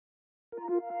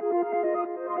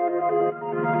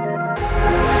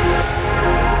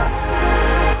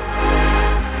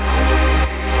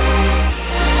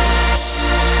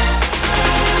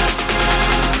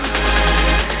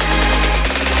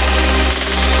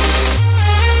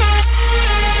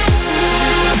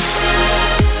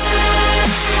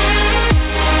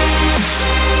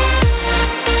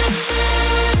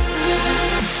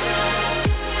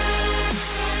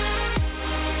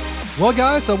Well,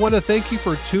 guys, I want to thank you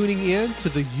for tuning in to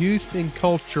the Youth and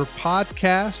Culture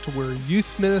podcast, where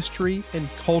youth ministry and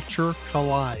culture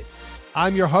collide.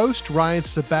 I'm your host, Ryan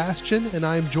Sebastian, and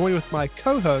I'm joined with my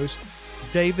co-host,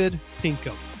 David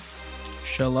Pinkham.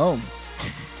 Shalom.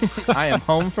 I am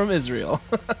home from Israel.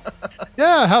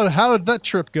 Yeah, how did that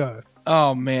trip go?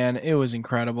 Oh, man, it was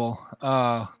incredible.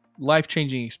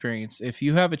 Life-changing experience. If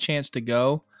you have a chance to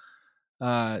go,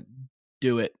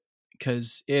 do it,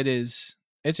 because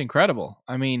it's incredible.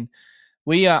 I mean,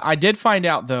 I did find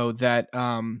out though that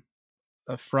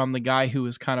from the guy who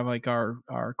was kind of like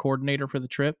our coordinator for the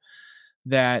trip,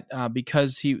 that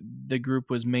because the group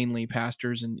was mainly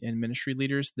pastors and ministry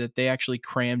leaders, that they actually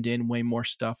crammed in way more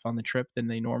stuff on the trip than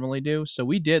they normally do. So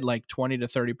we did like 20 to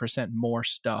 30% more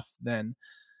stuff than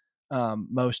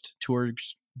most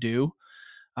tours do.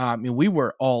 And we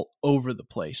were all over the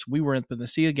place. We were in the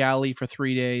Sea of Galilee for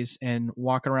 3 days and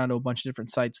walking around to a bunch of different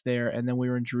sites there. And then we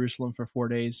were in Jerusalem for 4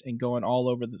 days and going all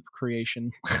over the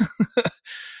creation.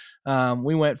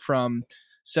 We went from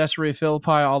Caesarea Philippi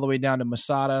all the way down to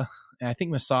Masada. And I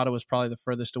think Masada was probably the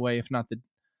furthest away, if not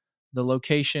the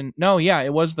location. No, yeah,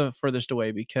 it was the furthest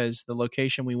away, because the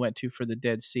location we went to for the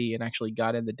Dead Sea and actually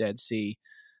got in the Dead Sea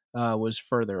was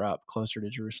further up, closer to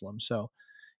Jerusalem. So,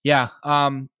 yeah.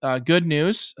 Good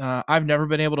news. I've never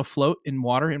been able to float in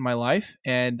water in my life,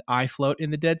 and I float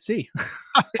in the Dead Sea.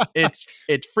 It's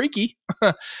freaky.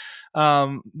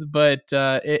 But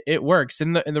it works.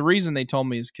 And the reason they told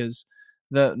me is because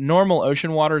the normal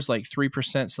ocean water is like 3%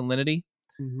 salinity,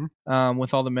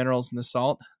 with all the minerals and the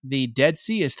salt. The Dead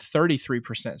Sea is 33%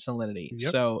 salinity.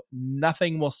 Yep. So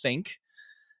nothing will sink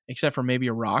except for maybe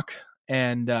a rock,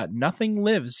 and nothing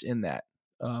lives in that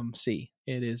sea.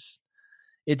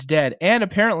 It's dead. And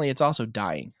apparently it's also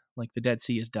dying. Like the Dead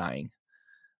Sea is dying.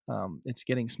 It's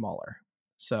getting smaller.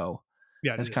 So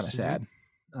yeah, that's kind of sad.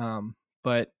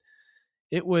 But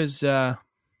it was nuts.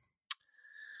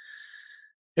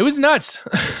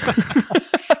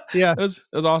 Yeah. It was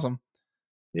awesome.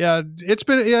 Yeah, it's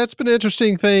been an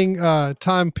interesting thing,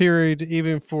 time period,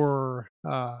 even for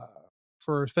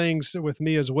things with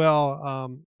me as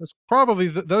well. It's probably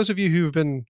those of you who've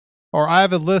been, or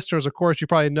avid listeners, of course, you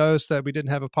probably noticed that we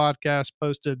didn't have a podcast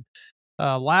posted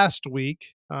last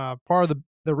week. Part of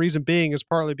the reason being is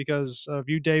partly because of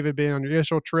you, David, being on your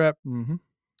initial trip, and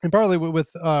partly with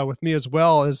me as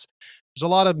well. Is there's a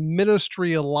lot of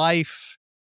ministry life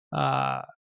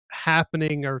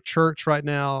happening our church right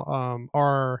now.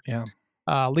 Our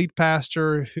lead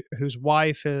pastor, whose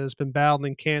wife has been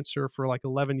battling cancer for like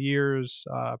 11 years,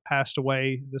 passed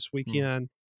away this weekend.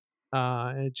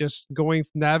 And just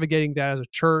navigating that as a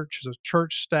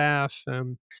church staff,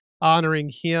 and honoring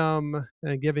him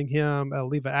and giving him a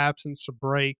leave of absence, a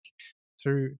break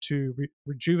to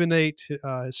rejuvenate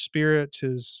his spirit,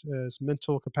 his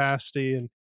mental capacity, and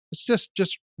it's just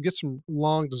get some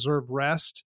long deserved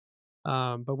rest.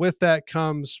 But with that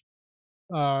comes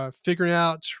figuring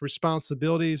out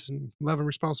responsibilities and loving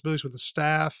responsibilities with the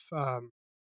staff,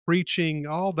 preaching,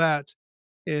 all that,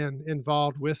 and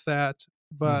involved with that.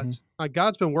 But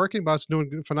God's been working, God's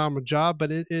doing a phenomenal job.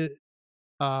 But there's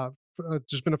been a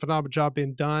phenomenal job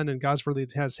being done, and God's really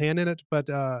has hand in it. But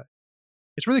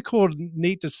it's really cool,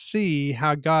 neat to see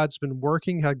how God's been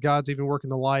working, how God's even working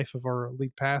the life of our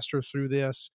lead pastor through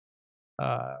this.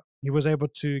 He was able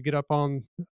to get up on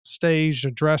stage,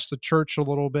 address the church a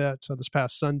little bit this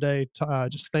past Sunday,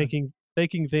 just thanking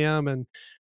them and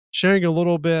sharing a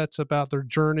little bit about their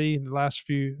journey in the last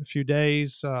few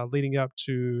days leading up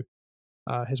to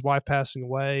his wife passing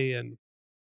away, and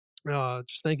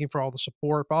just thanking for all the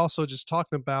support, but also just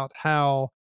talking about how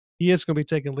he is going to be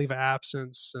taking leave of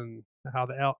absence, and how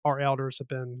our elders have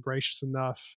been gracious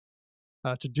enough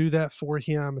to do that for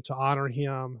him and to honor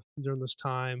him during this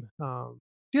time.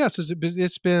 Yes,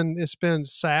 it's been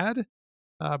sad,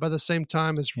 but at the same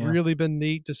time, it's really been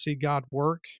neat to see God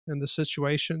work in the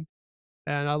situation,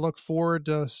 and I look forward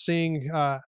to seeing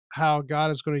how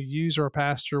God is going to use our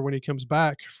pastor when he comes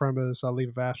back from his leave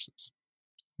of absence.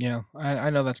 Yeah, I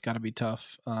know that's got to be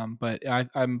tough, but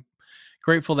I'm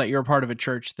grateful that you're a part of a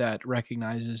church that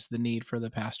recognizes the need for the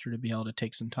pastor to be able to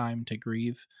take some time to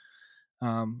grieve.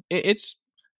 It's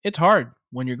hard.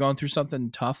 when you're going through something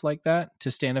tough like that,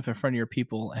 to stand up in front of your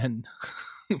people and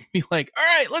be like, all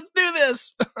right, let's do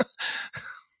this.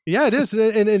 Yeah, it is,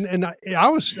 and I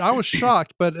was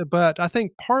shocked, but I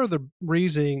think part of the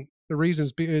reasons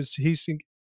is he's,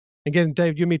 again,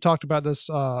 Dave, you and me talked about this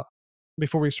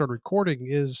before we started recording,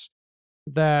 is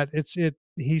that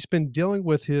he's been dealing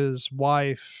with his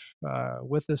wife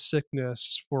with this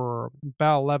sickness for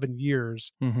about 11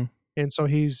 years, Mm-hmm. and so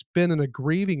he's been in a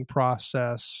grieving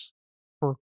process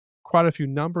for quite a few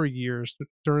number of years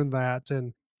during that,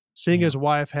 and seeing his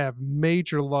wife have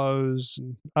major lows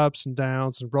and ups and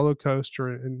downs and roller coaster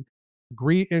and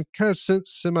grief, and kind of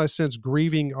semi sense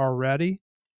grieving already.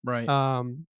 Right.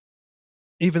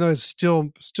 Even though it's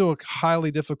still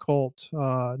highly difficult,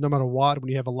 no matter what, when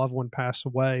you have a loved one pass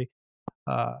away.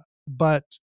 But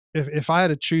if I had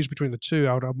to choose between the two,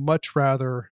 I would much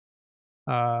rather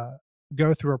uh,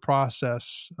 go through a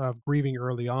process of grieving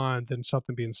early on than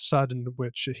something being sudden,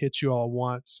 which it hits you all at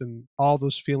once, and all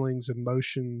those feelings,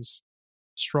 emotions,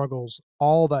 struggles,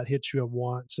 all that hits you at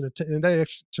once. And they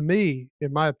actually, to me,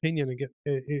 in my opinion, again,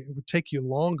 it would take you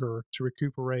longer to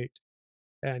recuperate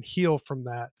and heal from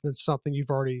that than something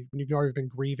you've already been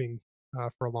grieving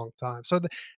for a long time. So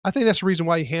I think that's the reason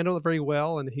why he handled it very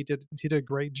well, and he did a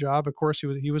great job. Of course,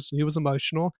 he was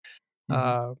emotional,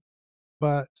 Mm-hmm.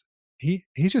 but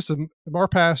he's just our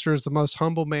pastor is the most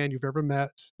humble man you've ever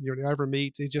met, you'll ever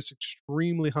meet. He's just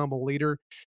extremely humble leader.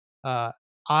 Uh,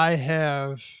 I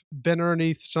have been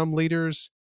underneath some leaders,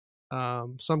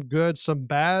 some good, some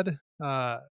bad.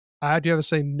 I do have to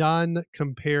say none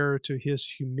compare to his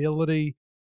humility.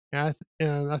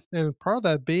 And part of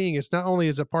that being is not only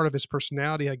is it part of his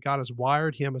personality how God has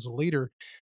wired him as a leader,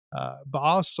 but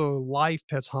also life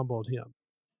has humbled him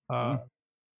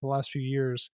the last few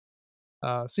years.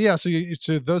 So yeah, so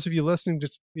those of you listening,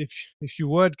 just if you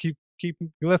would keep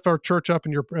lift our church up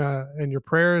in your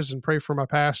prayers and pray for my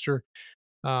pastor.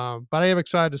 But I am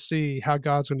excited to see how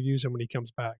God's going to use him when he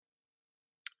comes back.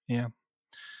 Yeah.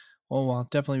 Well, I'll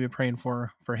definitely be praying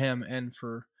for him and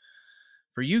for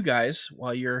you guys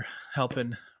while you're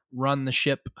helping run the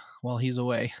ship while he's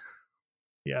away.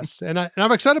 Yes, and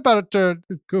I'm excited about it.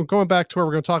 Going back to what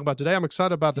we're going to talk about today, I'm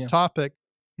excited about the topic.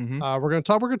 Mm-hmm. We're going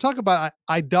to talk about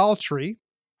idolatry.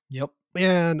 Yep.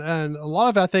 And a lot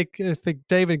of it, I think,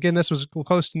 David, again, this was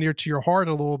close to near to your heart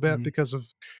a little bit because of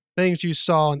things you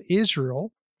saw in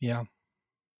Israel. Yeah.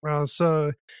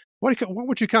 So what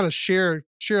would you kind of share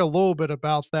a little bit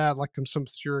about that, like some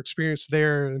your experience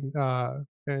there and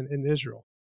in Israel?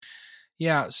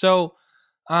 Yeah. So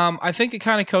I think it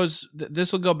kind of goes,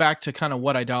 this will go back to kind of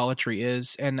what idolatry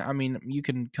is. And I mean, you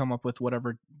can come up with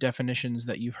whatever definitions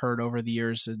that you've heard over the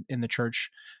years in the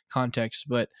church context,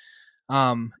 but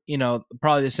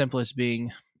probably the simplest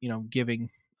being, giving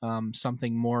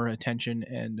something more attention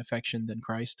and affection than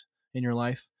Christ in your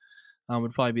life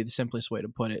would probably be the simplest way to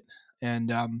put it.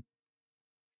 And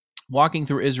walking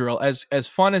through Israel, as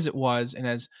fun as it was and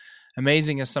as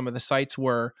amazing as some of the sites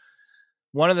were,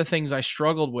 one of the things I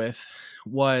struggled with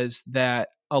was that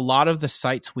a lot of the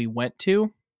sites we went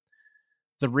to,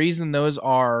 the reason those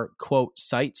are, quote,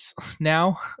 sites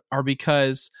now are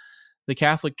because the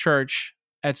Catholic Church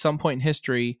at some point in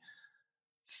history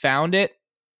found it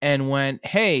and went,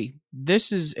 hey,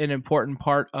 this is an important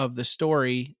part of the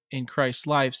story in Christ's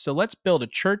life. So let's build a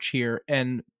church here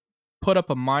and put up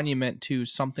a monument to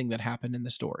something that happened in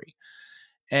the story.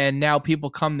 And now people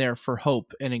come there for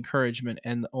hope and encouragement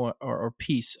and or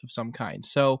peace of some kind.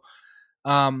 So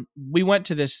we went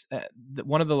to this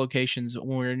one of the locations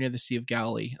when we were near the Sea of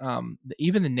Galilee.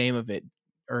 Even the name of it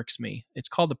irks me. It's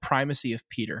called the Primacy of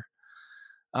Peter.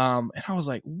 And I was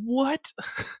like, what?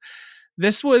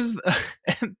 This was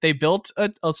they built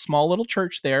a small little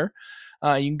church there.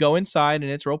 You can go inside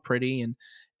and it's real pretty,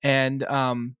 and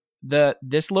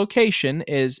this location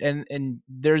is and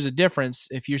there's a difference.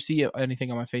 If you see anything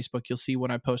on my Facebook, you'll see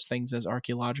when I post things as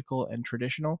archaeological and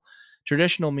traditional.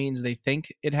 Traditional means they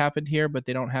think it happened here, but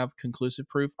they don't have conclusive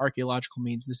proof. Archaeological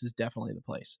means this is definitely the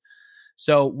place.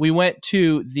 So we went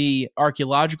to the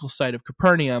archaeological site of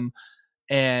Capernaum,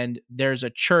 and there's a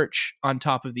church on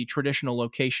top of the traditional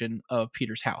location of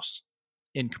Peter's house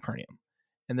in Capernaum.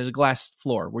 And there's a glass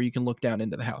floor where you can look down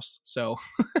into the house. So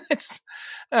it's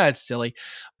silly.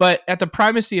 But at the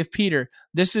Primacy of Peter,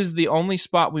 this is the only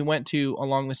spot we went to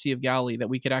along the Sea of Galilee that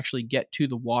we could actually get to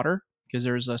the water because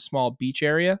there's a small beach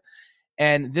area.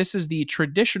 And this is the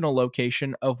traditional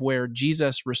location of where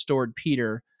Jesus restored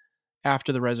Peter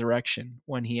after the resurrection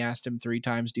when he asked him 3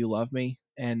 times, do you love me?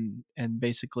 And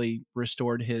basically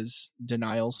restored his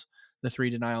denials, the 3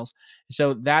 denials.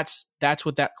 So that's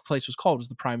what that place was called, was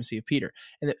the Primacy of Peter.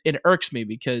 And it irks me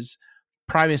because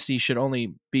primacy should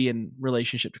only be in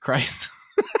relationship to Christ.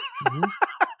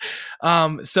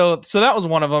 So that was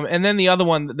one of them. And then the other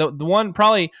one, the one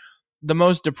probably the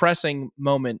most depressing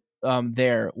moment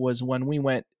there was when we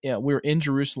went, we were in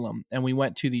Jerusalem and we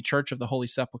went to the Church of the Holy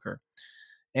Sepulchre.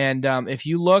 And if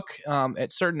you look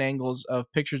at certain angles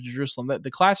of pictures of Jerusalem,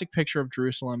 the classic picture of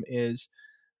Jerusalem is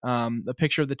the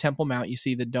picture of the Temple Mount. You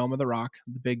see the Dome of the Rock,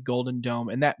 the big golden dome,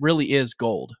 and that really is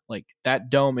gold. Like that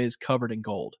dome is covered in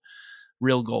gold,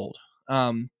 real gold.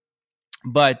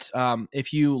 But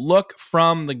if you look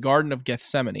from the Garden of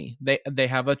Gethsemane, they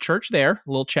have a church there,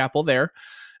 a little chapel there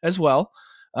as well.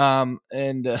 And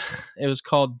it was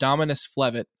called Dominus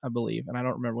Flevit, I believe. And I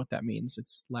don't remember what that means.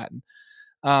 It's Latin.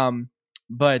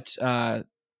 But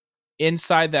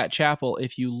inside that chapel,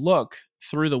 if you look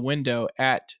through the window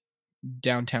at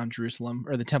downtown Jerusalem,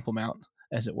 or the Temple Mount,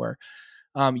 as it were,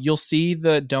 you'll see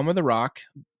the Dome of the Rock,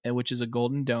 which is a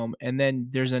golden dome. And then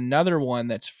there's another one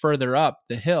that's further up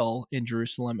the hill in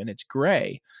Jerusalem, and it's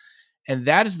gray. And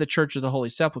that is the Church of the Holy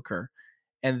Sepulchre.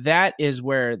 And that is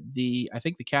where I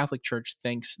think the Catholic Church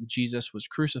thinks Jesus was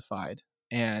crucified.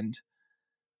 And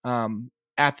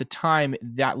at the time,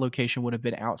 that location would have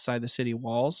been outside the city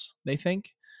walls, they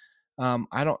think.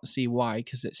 I don't see why,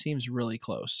 because it seems really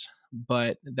close.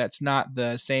 But that's not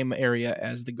the same area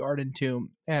as the Garden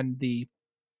Tomb and the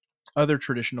other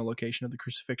traditional location of the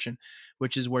crucifixion,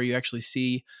 which is where you actually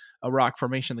see a rock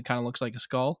formation that kind of looks like a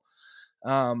skull.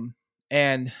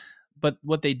 But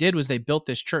what they did was they built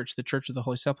this church, the Church of the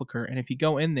Holy Sepulchre. And if you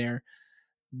go in there,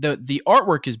 the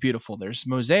artwork is beautiful. There's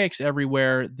mosaics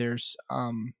everywhere. There's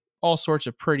all sorts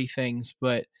of pretty things.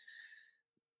 But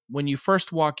when you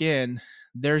first walk in,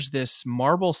 there's this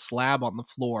marble slab on the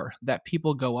floor that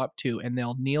people go up to, and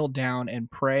they'll kneel down and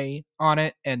pray on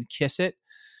it and kiss it,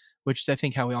 which is, I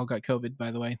think, how we all got COVID,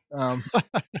 by the way.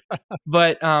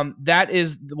 But that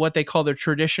is what they call their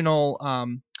traditional.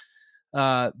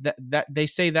 That they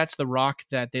say that's the rock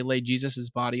that they laid Jesus's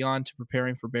body on to prepare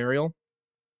him for burial.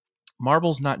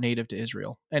 Marble's not native to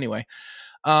Israel, anyway.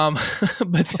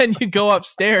 But then you go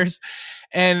upstairs,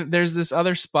 and there's this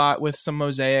other spot with some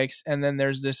mosaics, and then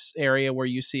there's this area where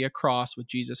you see a cross with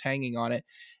Jesus hanging on it,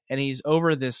 and he's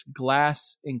over this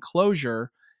glass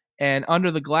enclosure, and under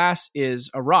the glass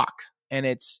is a rock, and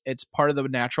it's part of the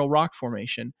natural rock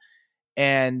formation,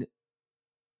 and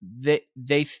they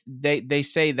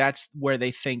say that's where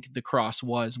they think the cross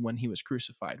was when he was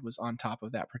crucified, was on top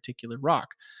of that particular rock.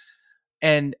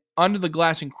 And under the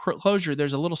glass enclosure,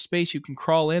 there's a little space you can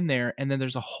crawl in there, and then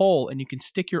there's a hole, and you can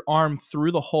stick your arm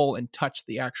through the hole and touch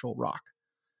the actual rock.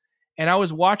 And I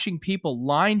was watching people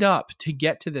lined up to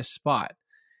get to this spot,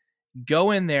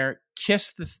 go in there,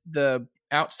 kiss the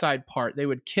outside part. They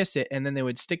would kiss it, and then they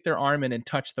would stick their arm in and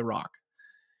touch the rock.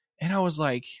 And I was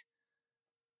like,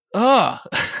 ugh.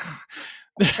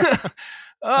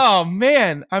 Oh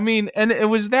man. I mean, and it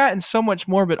was that and so much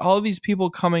more, but all of these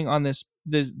people coming on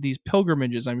these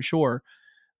pilgrimages, I'm sure,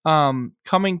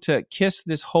 coming to kiss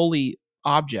this holy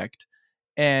object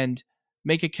and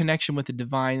make a connection with the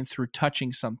divine through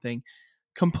touching something,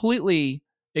 completely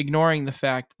ignoring the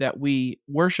fact that we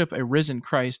worship a risen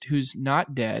Christ who's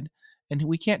not dead and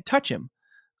we can't touch him.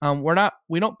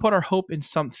 We don't put our hope in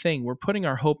something. We're putting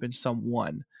our hope in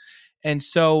someone. And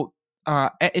so,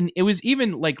 and it was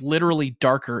even like literally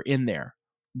darker in there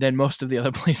than most of the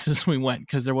other places we went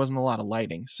because there wasn't a lot of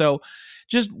lighting. So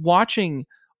just watching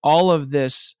all of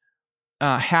this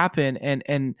happen,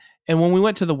 and when we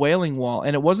went to the Wailing Wall,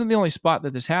 and it wasn't the only spot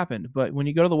that this happened, but when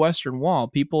you go to the Western Wall,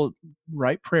 people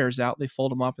write prayers out, they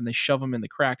fold them up, and they shove them in the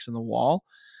cracks in the wall.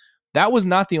 That was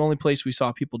not the only place we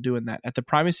saw people doing that. At the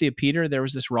Primacy of Peter, there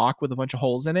was this rock with a bunch of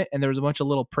holes in it, and there was a bunch of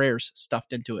little prayers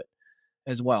stuffed into it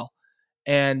as well.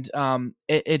 And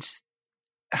it's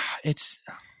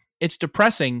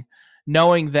depressing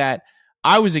knowing that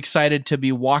I was excited to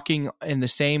be walking in the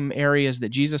same areas that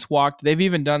Jesus walked. They've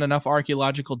even done enough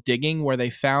archaeological digging where they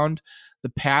found the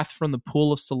path from the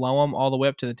Pool of Siloam all the way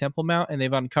up to the Temple Mount, and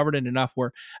they've uncovered it enough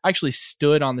where I actually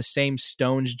stood on the same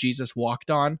stones Jesus walked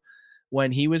on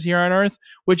when he was here on earth,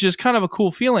 which is kind of a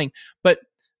cool feeling. But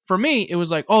for me, it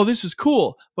was like, oh, this is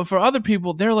cool. But for other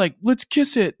people, they're like, let's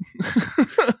kiss it.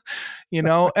 You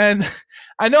know, and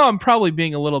I know I'm probably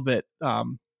being a little bit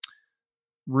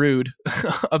rude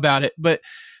about it, but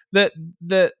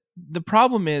the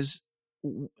problem is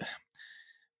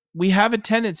we have a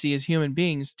tendency as human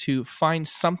beings to find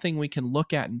something we can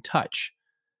look at and touch.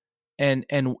 And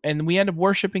we end up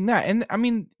worshiping that. And I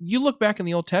mean, you look back in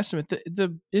the Old Testament,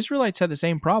 the Israelites had the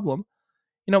same problem.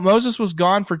 You know, Moses was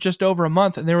gone for just over a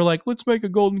month, and they were like, let's make a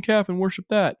golden calf and worship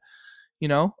that. You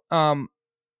know,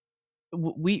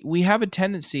 we have a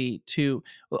tendency to,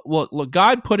 well, look,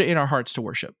 God put it in our hearts to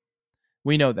worship.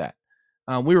 We know that.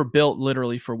 We were built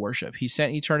literally for worship. He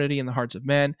sent eternity in the hearts of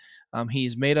men.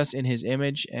 He's made us in his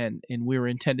image, and we were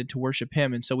intended to worship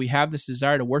him. And so we have this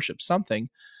desire to worship something.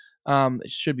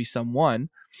 It should be someone.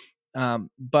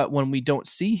 But when we don't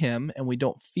see him and we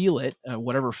don't feel it,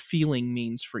 whatever feeling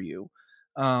means for you,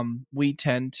 we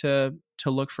tend to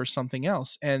look for something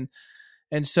else. And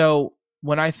so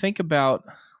when I think about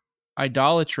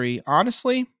idolatry,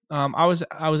 honestly, I was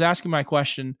asking my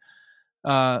question,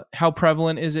 how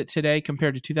prevalent is it today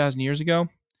compared to 2,000 years ago?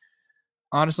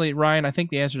 Honestly, Ryan, I think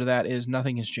the answer to that is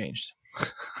nothing has changed.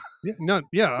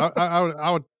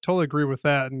 I would totally agree with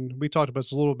that. And we talked about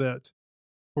this a little bit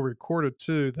before we recorded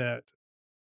too, that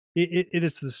it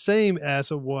is the same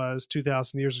as it was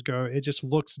 2,000 years ago. It just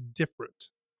looks different.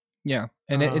 Yeah.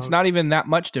 And it's not even that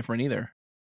much different either.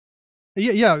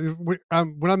 Yeah. What I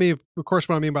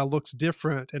mean by looks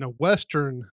different in a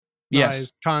Western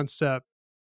concept,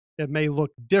 it may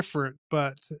look different,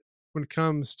 but when it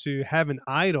comes to having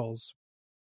idols,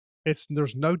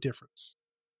 there's no difference.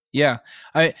 Yeah.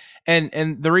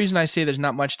 And the reason I say there's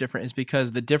not much different is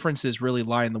because the differences really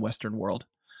lie in the Western world.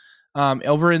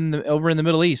 Over in the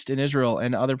Middle East, in Israel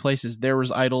and other places, there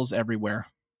was idols everywhere.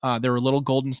 There were little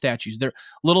golden statues. There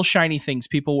little shiny things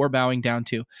people were bowing down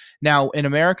to. Now in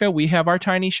America, we have our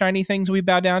tiny shiny things we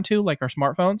bow down to, like our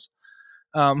smartphones.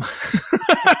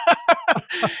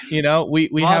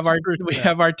 We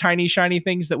have our tiny shiny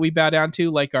things that we bow down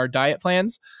to, like our diet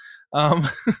plans,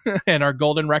 and our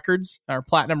golden records, our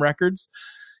platinum records.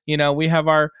 We have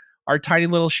our tiny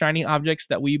little shiny objects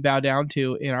that we bow down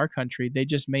to in our country. They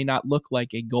just may not look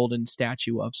like a golden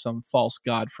statue of some false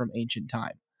god from ancient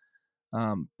time.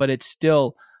 But it's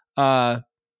still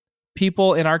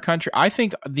people in our country. I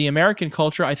think the American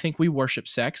culture, I think we worship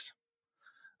sex.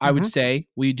 I would say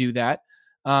we do that.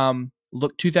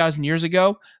 Look, 2,000 years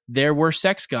ago, there were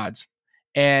sex gods.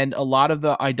 And a lot of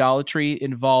the idolatry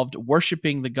involved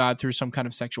worshiping the god through some kind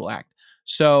of sexual act.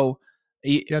 So,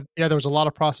 there was a lot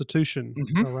of prostitution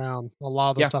around a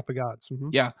lot of those type of gods.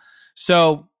 Yeah.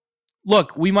 So,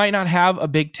 look, we might not have a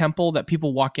big temple that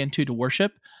people walk into to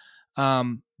worship,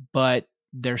 but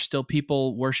there's still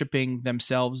people worshiping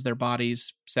themselves, their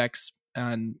bodies, sex,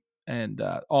 and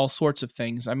all sorts of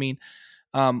things. I mean,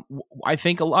 I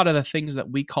think a lot of the things that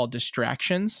we call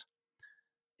distractions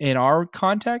in our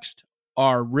context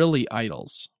are really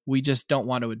idols. We just don't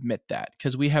want to admit that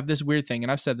because we have this weird thing,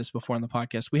 and I've said this before on the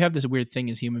podcast, we have this weird thing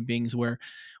as human beings where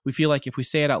we feel like if we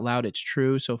say it out loud, it's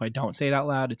true. So if I don't say it out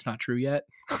loud, it's not true yet.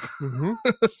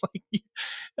 It's like,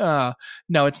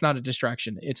 no, it's not a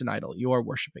distraction. It's an idol. You are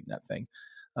worshiping that thing.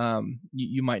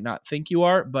 You might not think you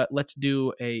are, but let's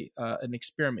do an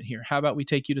experiment here. How about we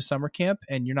take you to summer camp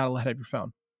and you're not allowed to have your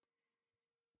phone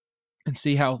and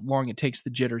see how long it takes the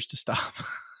jitters to stop.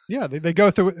 Yeah,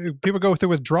 people go through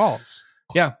withdrawals.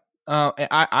 Yeah.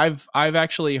 I've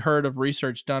actually heard of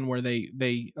research done where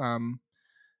they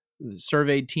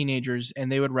surveyed teenagers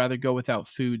and they would rather go without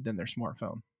food than their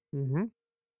smartphone.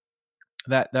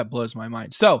 That blows my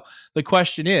mind. So the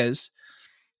question is,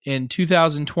 in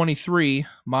 2023,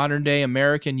 modern day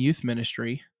American youth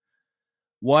ministry,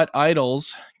 what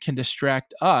idols can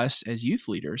distract us as youth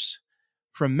leaders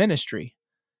from ministry?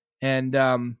 And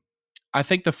I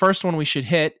think the first one we should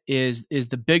hit is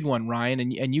the big one, Ryan,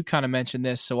 and you kind of mentioned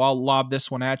this, so I'll lob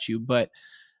this one at you. But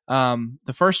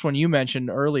the first one you mentioned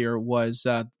earlier was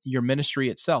your ministry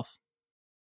itself.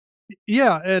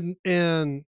 Yeah,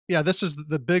 and yeah, this is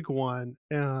the big one.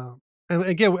 And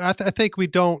again, I think we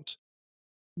don't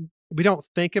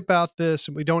think about this,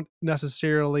 and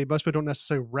most people don't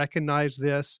necessarily recognize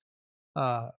this.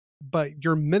 But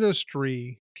your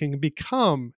ministry can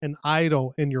become an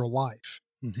idol in your life.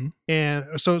 And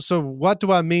so what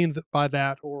do I mean by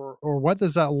that, or what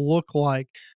does that look like?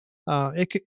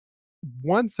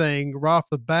 One thing right off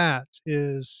the bat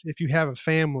is if you have a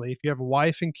family, if you have a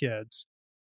wife and kids,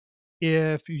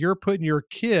 if you're putting your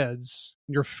kids,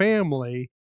 your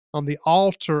family on the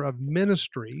altar of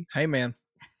ministry, hey man,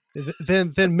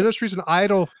 then ministry is an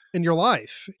idol in your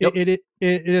life. Yep. It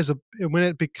is when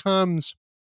it becomes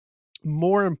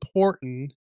more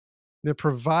important than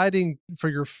providing for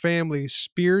your family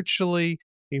spiritually,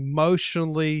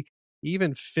 emotionally,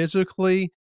 even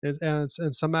physically, and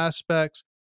in some aspects,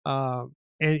 and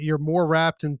you're more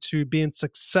wrapped into being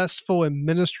successful in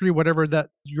ministry, whatever that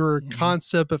your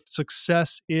concept of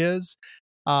success is,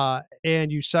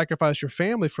 and you sacrifice your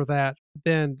family for that,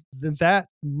 then that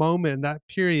moment, that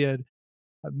period,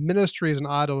 ministry is an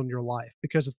idol in your life.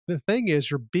 Because the thing is,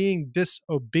 you're being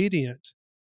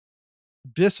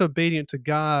disobedient to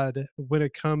God when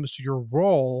it comes to your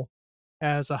role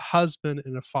as a husband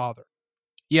and a father.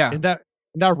 Yeah. And that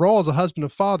role as a husband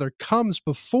and father comes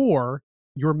before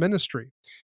your ministry.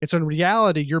 And so in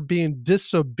reality, you're being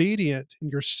disobedient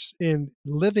in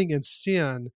living in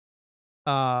sin,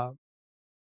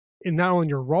 in not only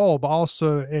your role, but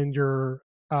also in your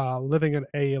living in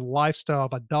a lifestyle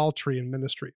of adultery in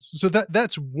ministry. So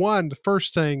that's the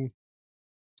first thing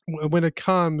when it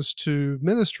comes to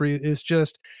ministry is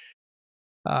just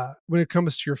when it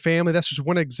comes to your family. That's just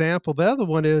one example. The other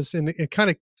one is, and it kind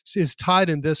of is tied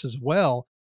in this as well.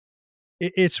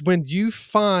 It's when you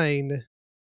find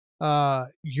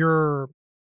your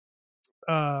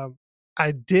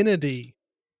identity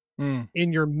in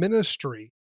your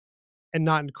ministry and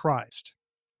not in Christ.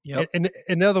 Yep. And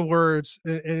in other words,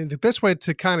 and the best way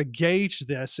to kind of gauge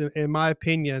this, in my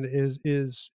opinion,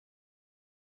 is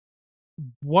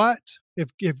what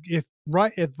if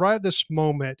right at this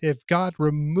moment, if God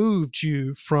removed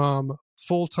you from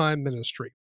full-time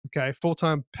ministry, okay,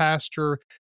 full-time pastor,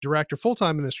 director,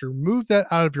 full-time ministry, remove that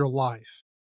out of your life.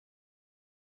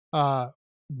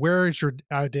 Where is your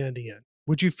identity in?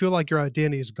 Would you feel like your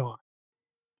identity is gone?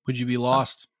 Would you be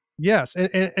lost? Yes, and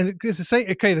it's the same.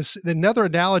 Okay, another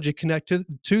analogy connected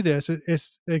to this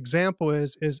is the example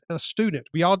is a student.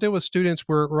 We all deal with students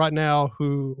where right now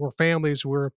or families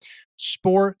where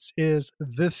sports is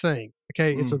the thing.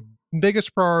 Okay, it's a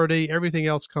biggest priority. Everything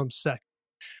else comes second.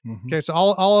 Okay, so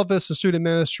all of us in student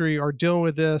ministry are dealing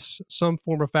with this some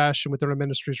form or fashion within our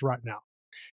ministries right now.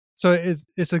 So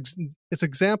it's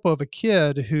example of a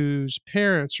kid whose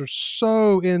parents are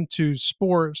so into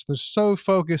sports, they're so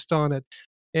focused on it,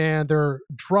 and they're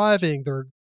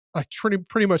like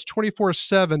pretty much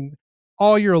 24/7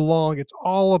 all year long. It's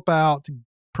all about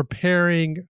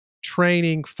preparing,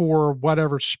 training for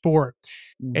whatever sport.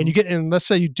 And let's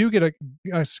say you do get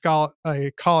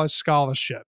a college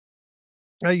scholarship.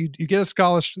 You get a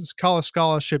college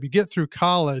scholarship, you get through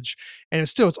college, and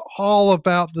it's all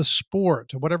about the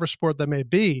sport, whatever sport that may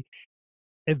be.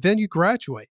 And then you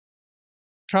graduate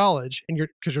college, and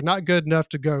because you're not good enough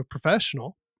to go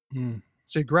professional.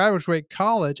 So you graduate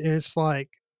college, and it's like,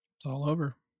 it's all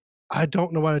over. I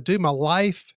don't know what to do. My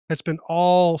life has been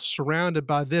all surrounded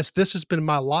by this. This has been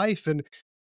my life, and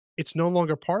it's no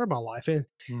longer part of my life. And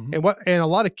a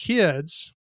lot of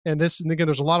kids, and again,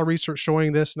 there's a lot of research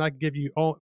showing this, and I can give you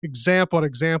example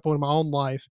in my own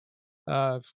life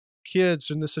of kids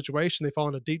in this situation. They fall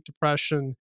into deep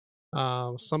depression.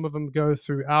 Some of them go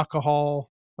through alcohol,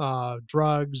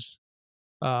 drugs.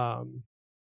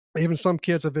 Even some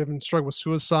kids have even struggled with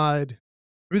suicide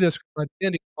through this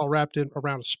identity all wrapped in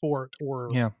around a sport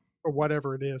or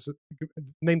whatever it is.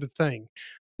 Name the thing.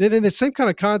 Then the same kind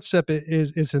of concept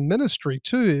is in ministry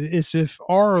too. Is if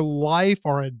our life,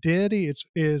 our identity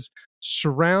is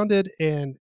surrounded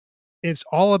and it's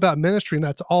all about ministry, and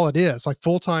that's all it is. Like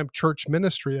full-time church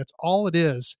ministry, that's all it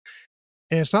is,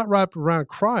 and it's not wrapped around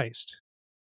Christ.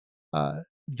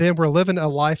 Then we're living a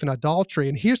life in adultery.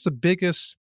 And here's the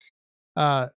biggest,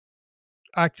 I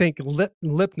think,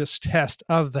 litmus test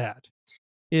of that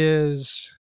is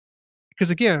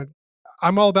because again,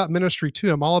 I'm all about ministry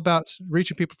too. I'm all about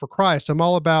reaching people for Christ. I'm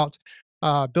all about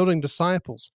building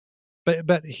disciples.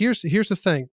 But here's the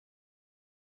thing: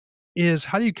 is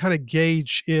how do you kind of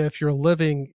gauge if your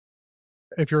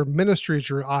ministry is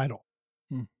your idol?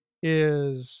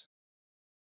 Is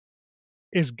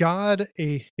God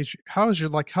how's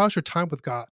your time with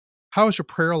God? How is your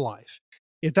prayer life?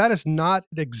 If that is not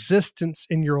an existence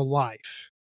in your life,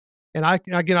 and I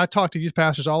talk to youth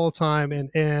pastors all the time,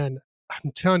 and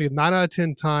I'm telling you, 9 out of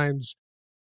 10 times,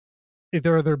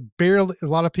 they're barely. A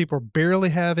lot of people are barely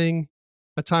having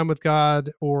a time with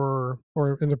God, or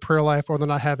in the prayer life, or they're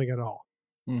not having it all.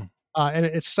 And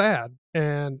it's sad.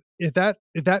 And if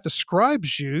that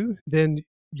describes you, then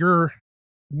your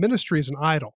ministry is an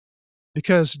idol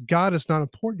because God is not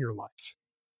important in your life.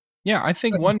 Yeah, I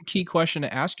think one key question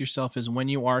to ask yourself is when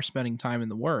you are spending time in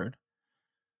the Word,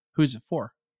 who's it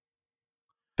for?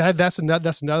 That's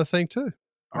another thing too.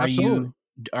 Absolutely.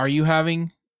 Are you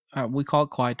having we call it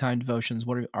quiet time devotions?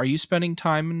 Are you spending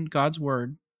time in God's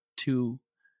Word to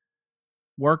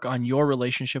work on your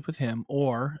relationship with Him,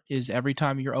 or is every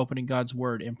time you're opening God's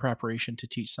Word in preparation to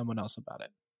teach someone else about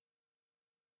it?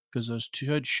 Because those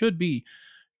two should be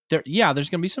there. Yeah, there's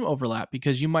going to be some overlap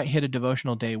because you might hit a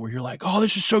devotional day where you're like, "Oh,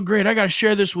 this is so great! I got to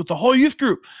share this with the whole youth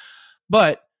group."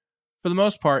 But for the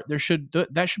most part, that should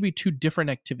be two different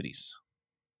activities.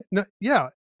 No, yeah,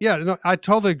 no, I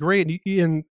totally agree.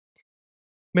 And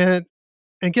man,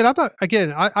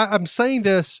 I'm saying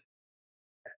this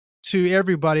to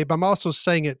everybody, but I'm also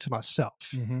saying it to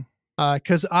myself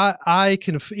because I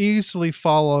can easily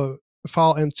follow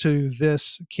fall into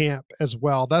this camp as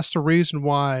well. That's the reason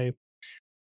why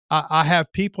I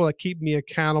have people that keep me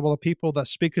accountable, people that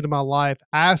speak into my life,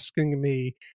 asking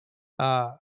me,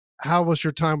 "How was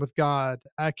your time with God?"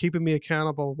 Keeping me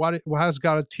accountable. How's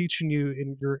God teaching you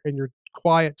in your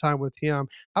quiet time with Him?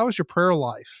 How was your prayer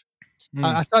life?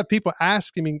 I thought people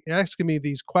asking me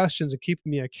these questions and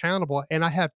keeping me accountable, and I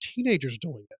have teenagers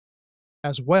doing it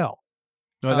as well.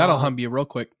 No, that'll hump you real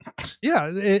quick.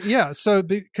 Yeah. So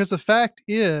because the fact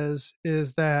is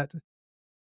that,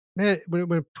 man,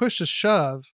 when push to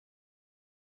shove,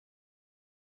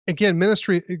 again,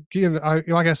 ministry, again,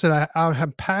 like I said,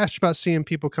 I'm passionate about seeing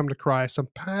people come to Christ. I'm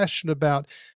passionate about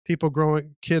people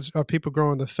growing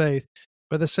the faith.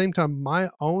 But at the same time,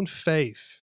 my own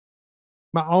faith,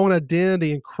 my own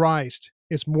identity in Christ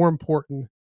is more important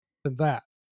than that.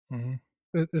 Mm-hmm.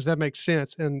 Does that make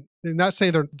sense? And not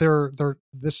saying they're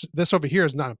this over here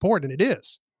is not important. It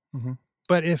is. Mm-hmm.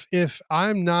 But if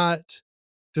I'm not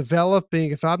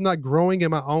developing, if I'm not growing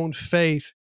in my own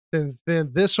faith, then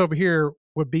this over here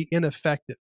would be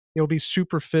ineffective. It'll be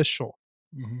superficial.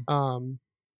 Mm-hmm.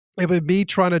 It would be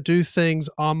trying to do things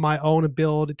on my own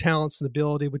ability, talents, and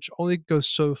ability, which only goes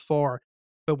so far.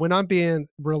 But when I'm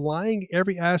relying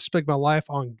every aspect of my life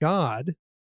on God,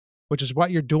 which is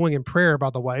what you're doing in prayer, by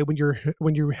the way,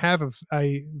 when you have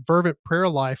a fervent prayer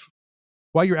life,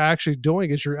 what you're actually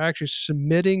doing is you're actually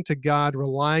submitting to God,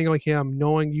 relying on Him,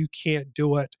 knowing you can't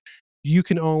do it. You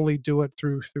can only do it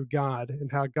through God, and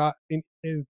how God.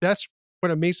 And that's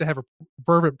what it means to have a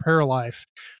fervent prayer life.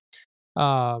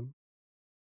 Because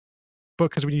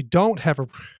when you don't have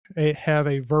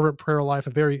a fervent prayer life,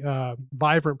 a very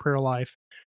vibrant prayer life,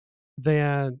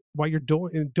 then what you're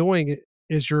doing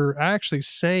is you're actually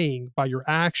saying by your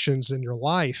actions in your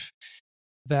life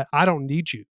that I don't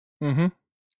need you. Mm-hmm.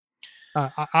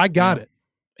 I got it.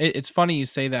 It's funny you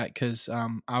say that because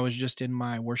I was just in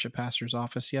my worship pastor's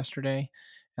office yesterday,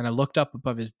 and I looked up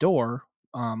above his door,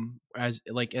 as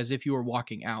if you were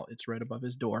walking out. It's right above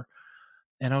his door,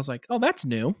 and I was like, "Oh, that's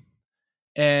new."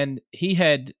 And he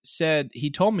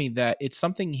told me that it's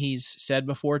something he's said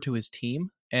before to his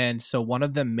team, and so one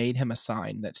of them made him a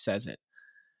sign that says it.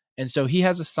 And so he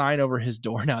has a sign over his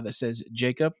door now that says,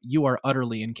 "Jacob, you are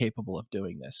utterly incapable of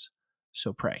doing this.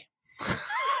 So pray."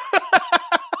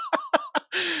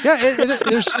 Yeah,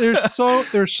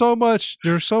 there's so much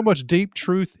deep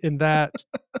truth in that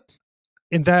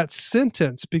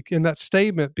sentence, in that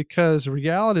statement, because the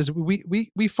reality is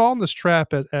we fall in this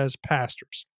trap as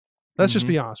pastors. Let's just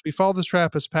be honest. We fall this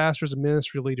trap as pastors and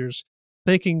ministry leaders,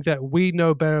 thinking that we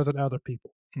know better than other people.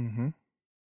 Mm-hmm.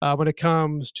 When it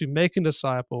comes to making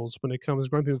disciples, when it comes to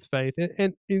growing people with faith,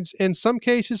 and in some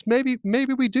cases, maybe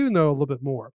we do know a little bit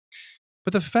more.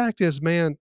 But the fact is,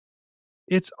 man,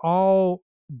 it's all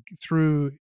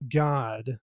through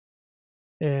God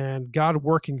and God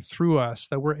working through us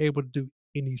that we're able to do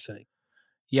anything.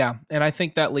 Yeah, and I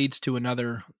think that leads to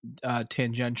another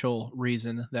tangential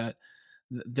reason that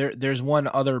there's one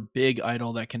other big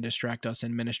idol that can distract us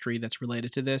in ministry that's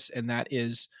related to this, and that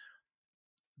is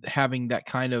having that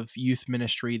kind of youth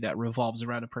ministry that revolves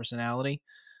around a personality,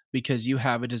 because you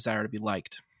have a desire to be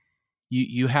liked.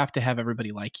 You have to have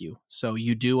everybody like you. So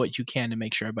you do what you can to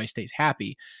make sure everybody stays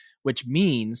happy, which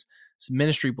means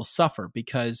ministry will suffer,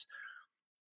 because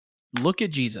look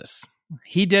at Jesus.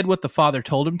 He did what the Father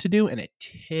told him to do, and it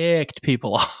ticked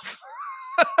people off.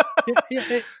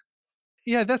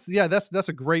 That's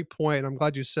a great point. I'm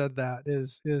glad you said that.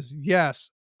 Is yes,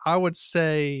 I would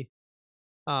say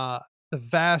the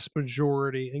vast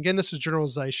majority. Again, this is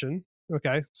generalization.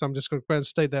 Okay, so I'm just going to go ahead and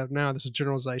state that now. This is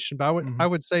generalization, but I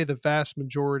would say the vast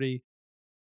majority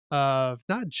of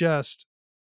not just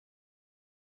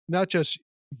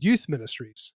youth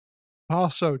ministries,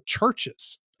 also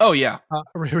churches. Oh yeah,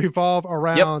 revolve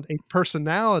around a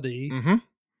personality,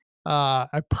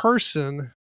 a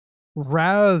person,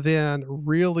 rather than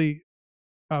really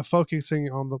focusing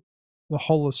on the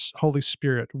Holy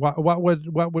Spirit.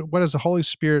 What is the Holy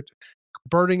Spirit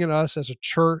burning in us as a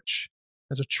church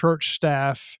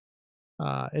staff?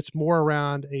 It's more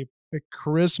around a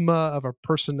charisma of a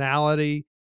personality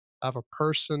of a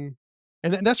person,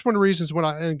 and that's one of the reasons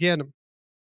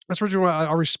that's the reason why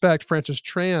I respect Francis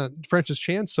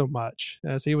Chan so much,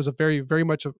 as he was a very, very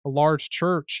much a large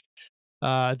church.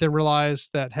 Then realized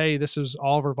that, hey, this is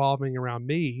all revolving around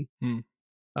me, and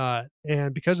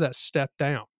because of that, stepped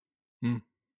down.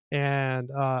 And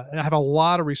I have a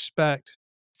lot of respect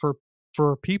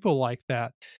for people like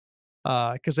that,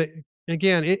 because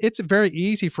it's very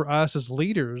easy for us as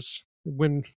leaders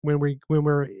when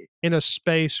we're in a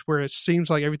space where it seems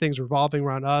like everything's revolving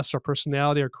around us, our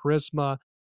personality, our charisma,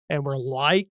 and we're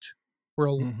liked.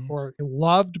 we're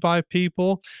loved by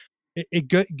people, it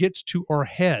gets to our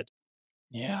head.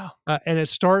 Yeah. And it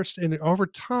starts, and over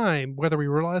time, whether we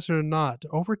realize it or not,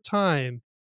 over time,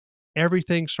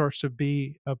 everything starts to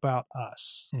be about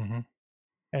us and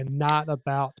not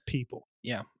about people.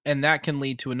 Yeah. And that can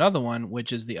lead to another one,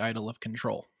 which is the idol of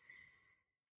control.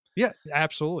 Yeah,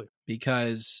 absolutely.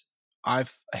 Because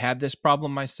I've had this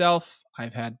problem myself.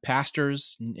 I've had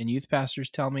pastors and youth pastors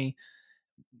tell me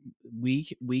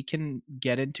we can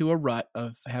get into a rut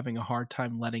of having a hard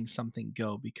time letting something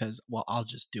go because, well, I'll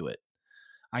just do it.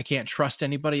 I can't trust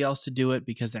anybody else to do it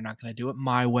because they're not going to do it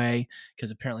my way,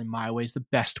 because apparently my way is the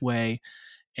best way.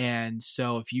 And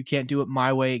so if you can't do it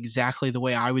my way, exactly the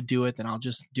way I would do it, then I'll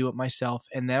just do it myself.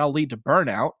 And that'll lead to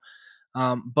burnout.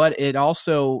 But it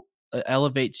also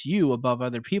elevates you above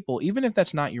other people, even if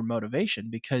that's not your motivation,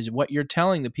 because what you're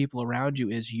telling the people around you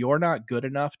is you're not good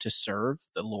enough to serve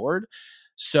the Lord.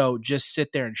 So just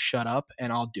sit there and shut up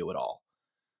and I'll do it all.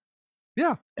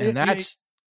 Yeah. And that's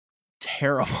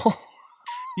terrible.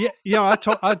 Yeah. I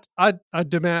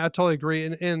totally agree.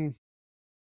 And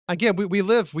again, we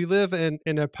live in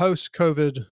a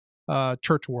post-COVID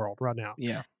church world right now.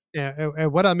 Yeah.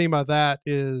 And what I mean by that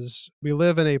is we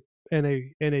live in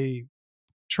a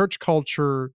church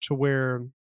culture to where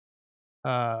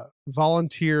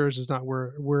volunteers is not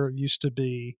where it used to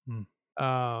be.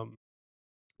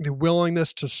 The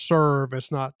willingness to serve is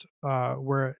not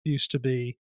where it used to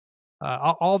be.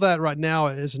 All that right now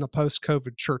is in a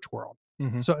post-COVID church world.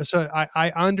 So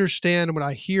I understand when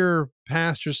I hear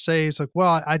pastors say, it's like,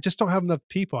 well, I just don't have enough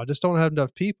people. I just don't have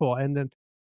enough people. And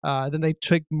then they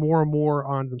take more and more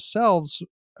on themselves.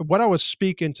 What I was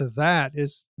speaking to that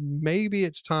is maybe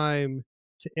it's time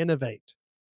to innovate.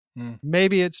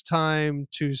 Maybe it's time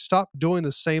to stop doing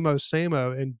the same old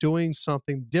and doing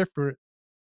something different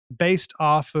based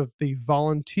off of the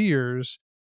volunteers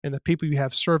and the people you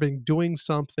have serving doing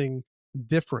something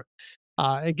different.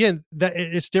 Again, that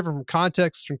it's different from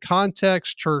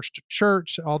context, church to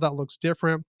church. All that looks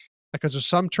different because there's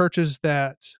some churches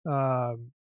that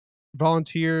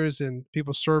volunteers and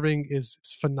people serving is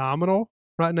phenomenal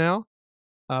right now,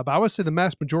 but I would say the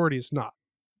mass majority is not.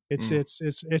 It's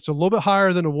a little bit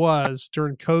higher than it was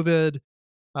during COVID,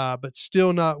 but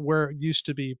still not where it used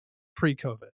to be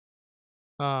pre-COVID.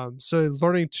 So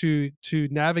learning to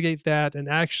navigate that and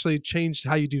actually change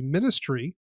how you do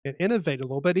ministry and innovate a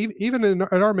little bit. Even in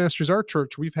our ministries, our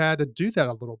church, we've had to do that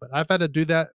a little bit. I've had to do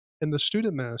that in the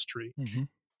student ministry,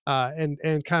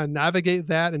 and kind of navigate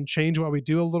that and change what we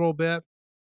do a little bit,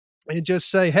 and just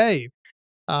say, hey,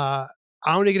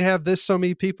 I only can have so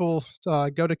many people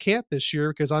go to camp this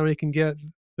year because I only can get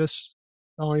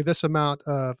only this amount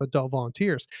of adult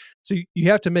volunteers. So you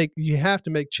have to make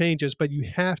changes, but you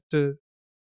have to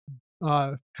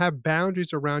have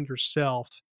boundaries around yourself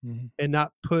and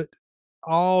not put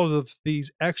all of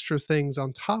these extra things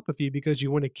on top of you because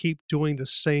you want to keep doing the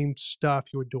same stuff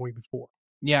you were doing before.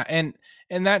 Yeah. And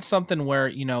that's something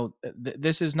where,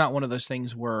 this is not one of those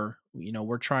things where,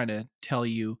 we're trying to tell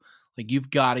you, like,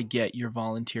 you've got to get your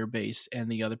volunteer base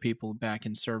and the other people back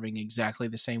in serving exactly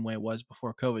the same way it was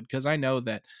before COVID. Because I know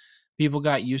that people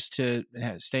got used to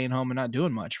staying home and not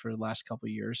doing much for the last couple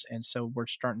of years. And so we're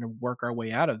starting to work our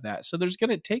way out of that. So there's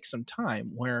going to take some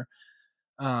time where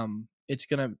it's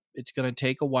going to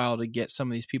take a while to get some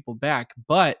of these people back.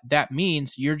 But that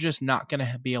means you're just not going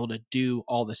to be able to do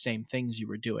all the same things you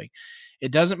were doing.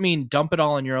 It doesn't mean dump it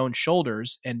all on your own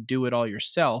shoulders and do it all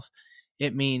yourself.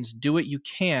 It means do what you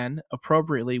can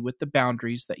appropriately with the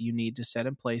boundaries that you need to set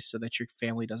in place so that your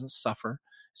family doesn't suffer,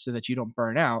 so that you don't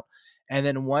burn out. And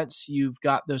then once you've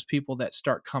got those people that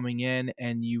start coming in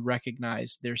and you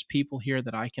recognize there's people here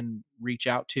that I can reach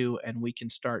out to and we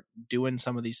can start doing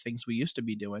some of these things we used to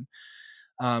be doing,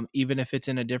 even if it's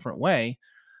in a different way,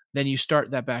 then you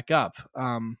start that back up.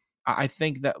 I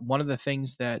think that one of the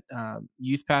things that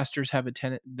youth pastors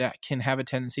that can have a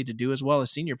tendency to do, as well as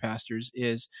senior pastors,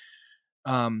 is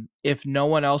if no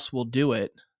one else will do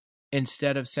it,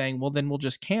 instead of saying, well, then we'll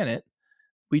just can it,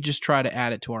 we just try to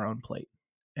add it to our own plate.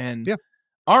 And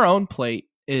our own plate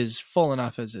is full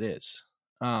enough as it is.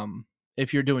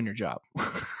 If you're doing your job,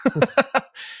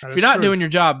 if you're not doing your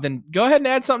job, then go ahead and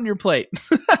add something to your plate.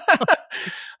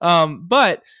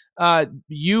 But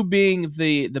you being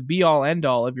the be all end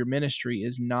all of your ministry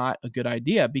is not a good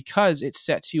idea, because it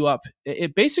sets you up.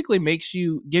 It basically gives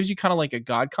you kind of like a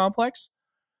God complex,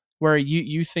 where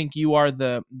you think you are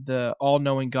the all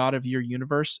knowing God of your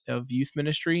universe of youth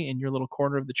ministry in your little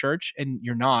corner of the church, and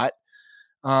you're not.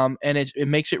 And it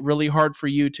makes it really hard for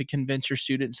you to convince your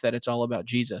students that it's all about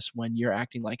Jesus when you're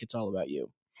acting like it's all about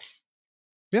you.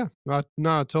 Yeah, I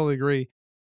totally agree.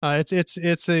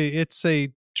 It's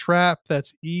a trap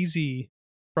that's easy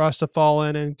for us to fall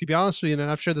in. And to be honest with you, and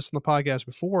I've shared this on the podcast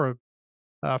before,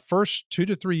 first 2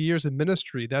 to 3 years in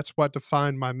ministry, that's what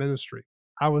defined my ministry.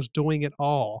 I was doing it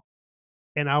all,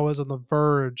 and I was on the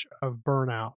verge of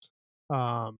burnout.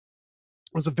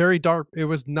 It was a very dark. It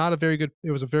was not a very good.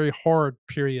 It was a very hard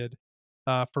period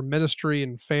for ministry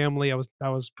and family. I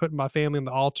was putting my family on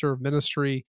the altar of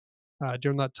ministry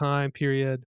during that time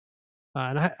period,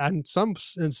 and in some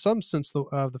sense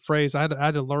of the phrase, I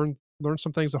had to learn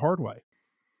some things the hard way.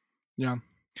 Yeah.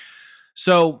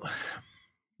 So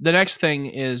the next thing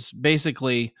is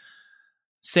basically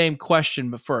same question,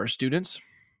 but for our students.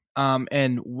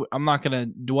 And I'm not going to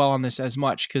dwell on this as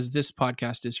much because this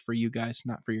podcast is for you guys,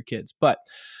 not for your kids. But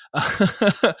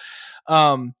I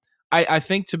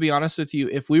think, to be honest with you,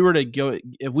 if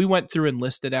we went through and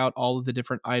listed out all of the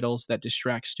different idols that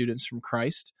distract students from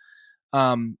Christ,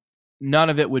 none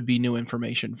of it would be new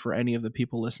information for any of the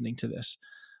people listening to this.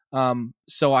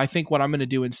 So I think what I'm going to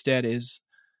do instead is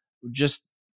just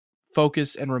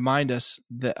focus and remind us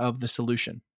of the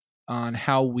solution on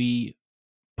how we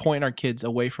point our kids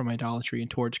away from idolatry and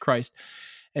towards Christ.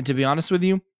 And to be honest with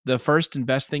you, the first and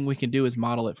best thing we can do is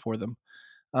model it for them.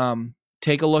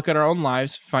 Take a look at our own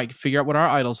lives, figure out what our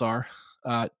idols are,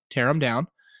 tear them down,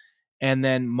 and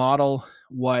then model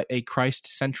what a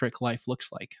Christ-centric life looks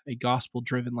like, a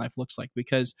gospel-driven life looks like.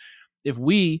 Because if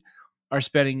we are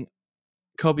spending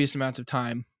copious amounts of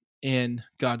time in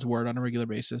God's word on a regular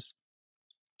basis,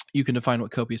 you can define what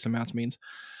copious amounts means.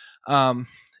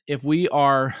 If we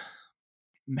are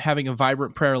having a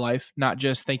vibrant prayer life, not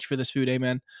just thank you for this food,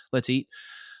 amen, let's eat.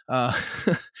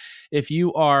 If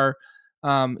you are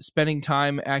spending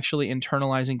time actually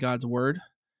internalizing God's word,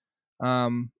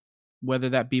 whether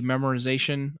that be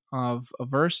memorization of a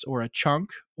verse or a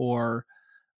chunk or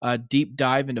a deep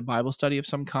dive into Bible study of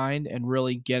some kind and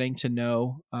really getting to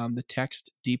know the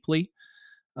text deeply,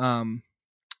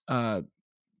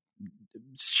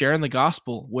 sharing the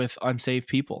gospel with unsaved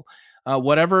people,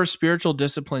 whatever spiritual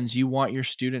disciplines you want your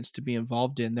students to be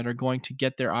involved in that are going to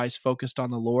get their eyes focused on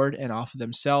the Lord and off of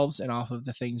themselves and off of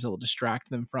the things that will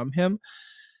distract them from him,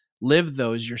 live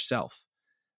those yourself.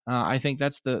 I think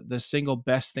that's the single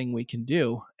best thing we can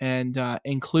do. And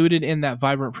included in that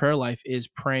vibrant prayer life is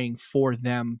praying for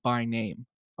them by name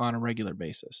on a regular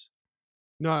basis.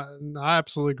 No, I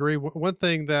absolutely agree. One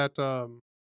thing that,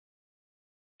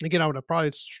 again, I would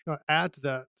probably add to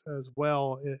that as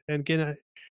well. And again,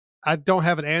 I don't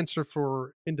have an answer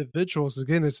for individuals.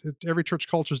 Again, every church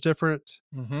culture is different.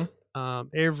 Mm-hmm.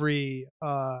 Every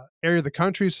area of the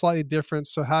country is slightly different.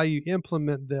 So how you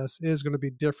implement this is going to be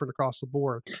different across the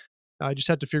board. You just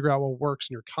have to figure out what works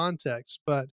in your context.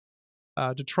 But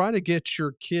to try to get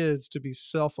your kids to be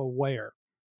self-aware,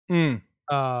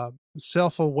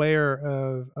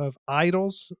 self-aware of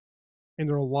idols in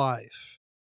their life,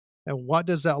 and what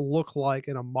does that look like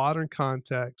in a modern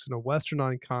context, in a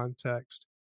Westernized context,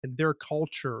 in their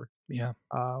culture? Yeah.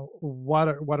 What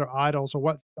are idols, or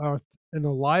what are in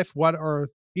their life? What are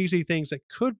easy things that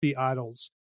could be idols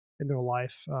in their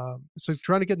life? So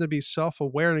trying to get them to be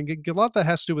self-aware, and a lot of that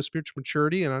has to do with spiritual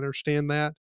maturity. And I understand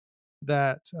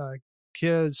that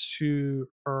kids who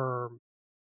are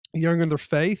younger in their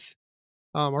faith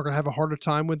are going to have a harder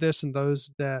time with this, and those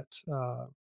that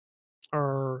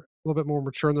are a little bit more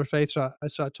mature in their faith. So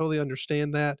I totally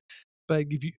understand that. But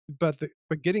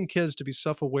getting kids to be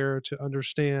self-aware, to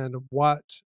understand what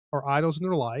are idols in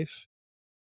their life,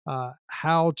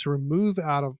 how to remove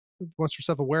once they're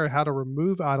self-aware, how to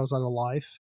remove idols out of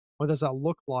life. What does that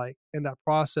look like in that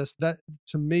process? That,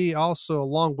 to me, also,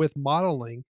 along with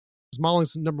modeling, because modeling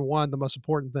is number one, the most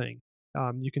important thing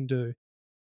you can do.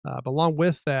 But along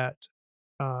with that,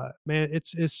 man,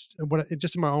 it's just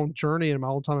in my own journey and my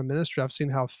own time in ministry, I've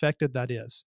seen how effective that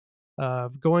is.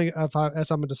 As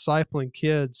I'm discipling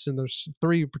kids, and there's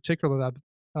three in particular that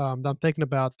I'm thinking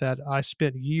about that I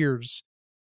spent years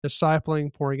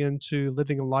discipling, pouring into,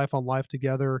 living a life on life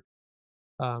together,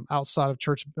 outside of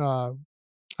church,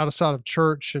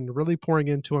 and really pouring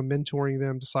into them, mentoring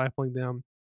them, discipling them,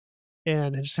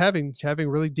 and just having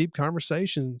really deep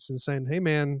conversations and saying, "Hey,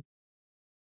 man,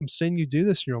 I'm seeing you do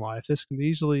this in your life. This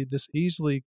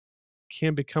easily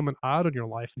can become an idol in your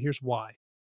life, and here's why."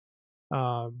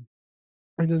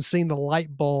 And then seeing the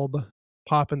light bulb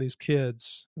pop in these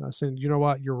kids, saying, "You know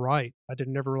what? You're right. I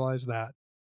didn't never realize that."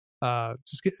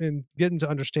 Just getting to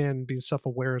understand and being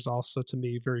self-aware is also, to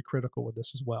me, very critical with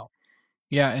this as well.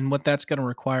 Yeah, and what that's going to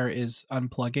require is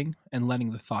unplugging and letting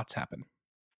the thoughts happen.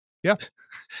 Yeah,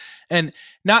 and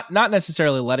not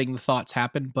necessarily letting the thoughts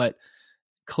happen, but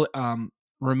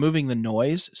removing the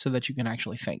noise so that you can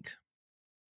actually think.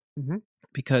 Mm-hmm.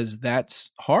 because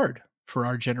that's hard for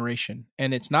our generation.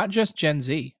 And it's not just Gen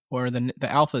Z or the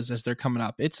alphas as they're coming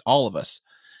up. It's all of us.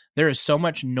 There is so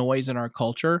much noise in our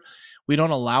culture. We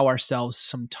don't allow ourselves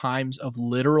some times of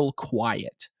literal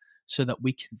quiet so that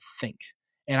we can think.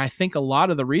 And I think a lot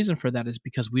of the reason for that is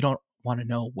because we don't want to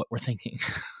know what we're thinking.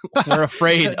 We're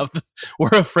afraid of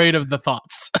the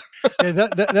thoughts. Yeah,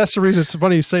 that's the reason. It's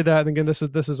funny you say that. And again, this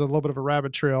is a little bit of a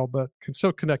rabbit trail, but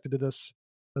still connected to this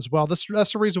as well. That's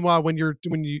the reason why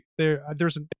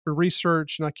there's a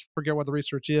research, and I forget what the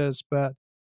research is, but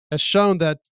has shown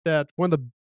that one of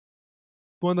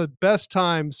the best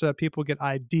times that people get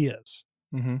ideas,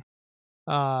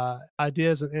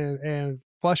 ideas and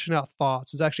fleshing out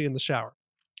thoughts is actually in the shower.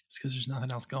 It's because there's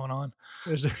nothing else going on.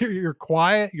 You're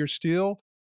quiet, you're still.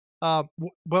 Well,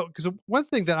 because one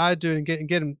thing that I do,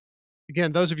 and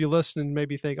again, those of you listening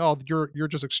maybe think, oh, you're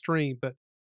just extreme, but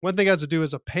one thing I have to do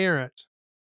as a parent,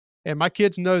 and my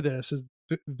kids know this, is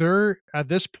they're at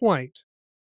this point,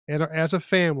 and as a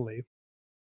family,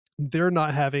 they're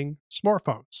not having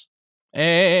smartphones.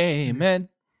 Amen.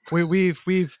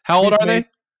 We've How old are they?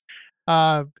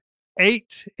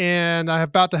 8, and I'm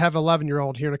about to have an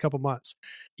 11-year-old here in a couple months.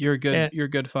 You're good. You're a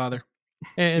good father.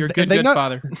 And you're a good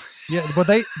father. Yeah, but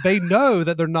they know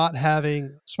that they're not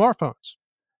having smartphones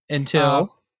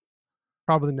until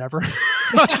probably never.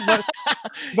 but you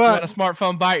want a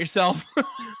smartphone by yourself?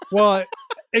 Well,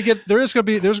 again, there's going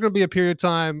to be a period of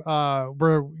time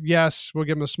where yes, we'll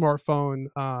give them a smartphone,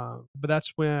 but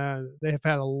that's when they have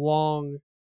had a long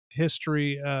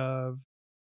history of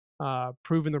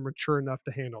proving they're mature enough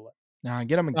to handle it. Nah,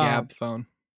 get them a Gab phone.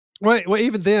 Well,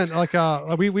 even then, like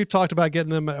we've talked about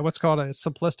getting them what's called a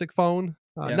simplistic phone,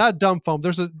 not a dumb phone.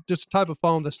 There's just a type of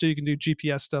phone that still you can do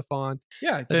GPS stuff on.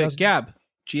 Yeah, the Gab,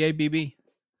 GABB.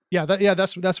 Yeah,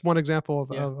 that's one example of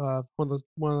one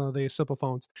of the simple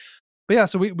phones. But yeah,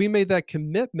 so we made that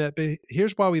commitment. But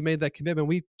here's why we made that commitment.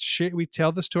 We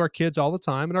tell this to our kids all the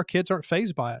time, and our kids aren't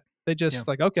fazed by it. They just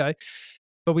like, okay.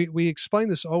 But we explain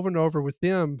this over and over with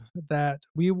them that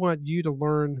we want you to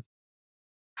learn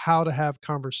how to have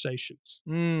conversations,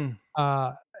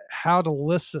 how to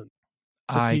listen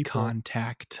to eye people.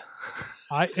 Contact.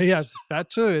 Yes, that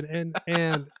too,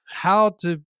 and how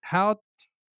to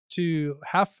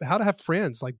have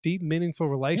friends, like deep, meaningful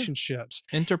relationships,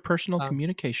 interpersonal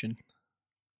communication.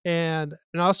 And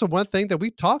also one thing that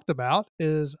we talked about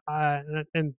is, and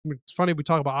it's funny we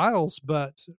talk about idols,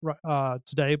 but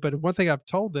today. But one thing I've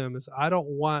told them is I don't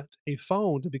want a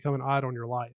phone to become an idol in your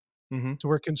life, to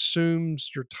where it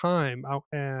consumes your time.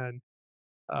 And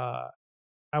I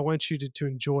want you to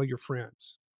enjoy your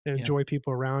friends and enjoy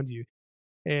people around you.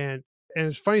 And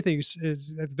it's funny thing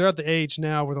is they're at the age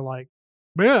now where they're like,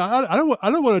 man, I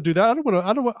don't want to do that.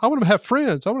 I want to have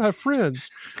friends. I want to have friends.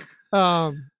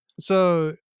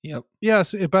 So. Yep.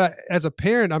 Yes, but as a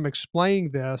parent, I'm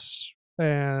explaining this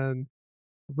and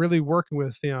really working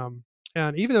with them,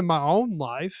 and even in my own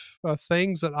life,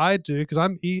 things that I do, because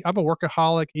I'm a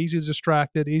workaholic, easily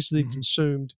distracted, easily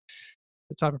consumed,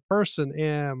 the type of person.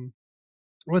 And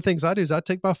one of the things I do is I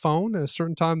take my phone at a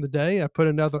certain time of the day, I put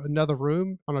another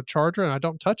room on a charger, and I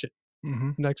don't touch it.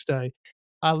 Next day,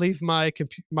 I leave my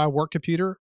work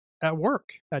computer at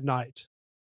work at night,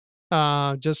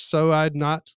 just so I'm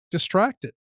not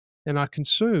distracted. And I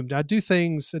consumed. I do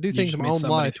things in my own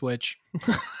life. Twitch.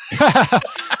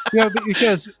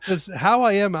 Because how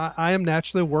I am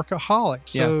naturally a workaholic.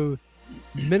 So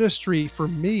ministry for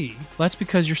me. That's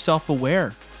because you're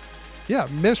self-aware. Yeah,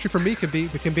 ministry for me can be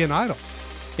an idol.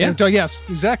 Yeah. And, yes,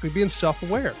 exactly. Being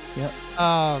self-aware. Yeah.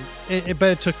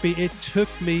 But it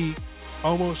took me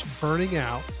almost burning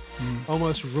out,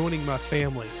 almost ruining my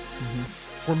family,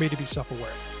 for me to be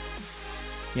self-aware.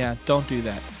 Yeah, don't do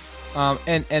that.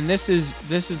 And this is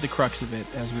the crux of it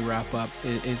as we wrap up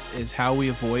is how we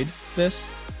avoid this.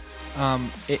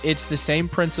 It's the same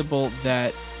principle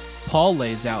that Paul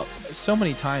lays out so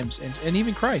many times, and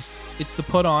even Christ. It's the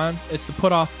put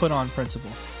off, put on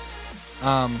principle.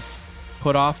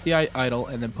 Put off the idol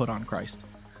and then put on Christ.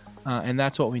 And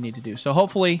that's what we need to do. So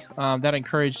hopefully that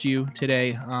encouraged you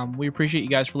today. We appreciate you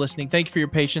guys for listening. Thank you for your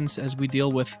patience as we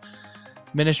deal with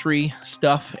ministry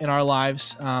stuff in our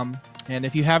lives. And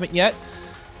if you haven't yet,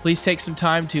 please take some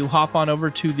time to hop on over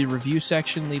to the review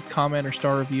section, leave comment or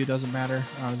star review, doesn't matter,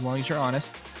 as long as you're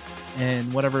honest,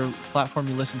 and whatever platform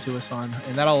you listen to us on.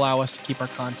 And that'll allow us to keep our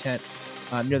content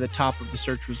near the top of the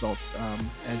search results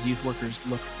as youth workers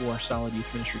look for solid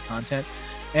youth ministry content.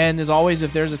 And as always,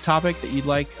 if there's a topic that you'd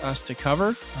like us to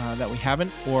cover that we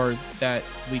haven't, or that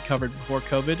we covered before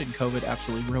COVID, and COVID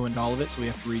absolutely ruined all of it, so we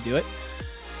have to redo it,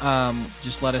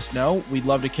 just let us know. We'd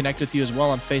love to connect with you as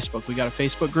well on Facebook. We got a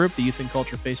Facebook group, the Youth and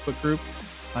Culture Facebook group.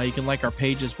 You can like our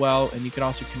page as well, and you can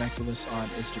also connect with us on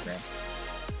Instagram.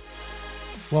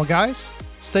 Well, guys,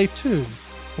 stay tuned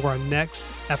for our next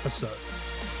episode.